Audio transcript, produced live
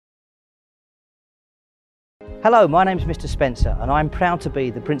Hello, my name is Mr. Spencer and I'm proud to be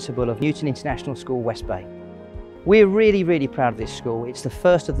the principal of Newton International School West Bay. We're really proud of this school. It's the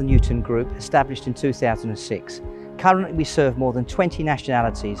first of the Newton Group, established in 2006. Currently we serve more than 20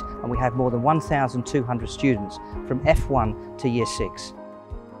 nationalities and we have more than 1,200 students from F1 to Year 6.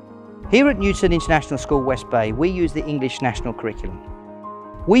 Here at Newton International School West Bay, we use the English National Curriculum.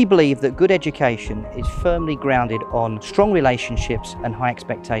 We believe that good education is firmly grounded on strong relationships and high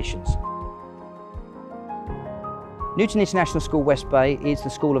expectations. Newton International School West Bay is the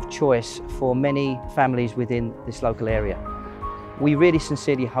school of choice for many families within this local area. We really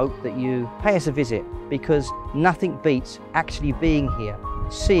sincerely hope that you pay us a visit, because nothing beats actually being here,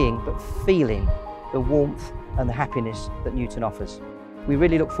 seeing but feeling the warmth and the happiness that Newton offers. We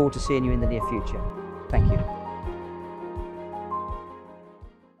really look forward to seeing you in the near future. Thank you.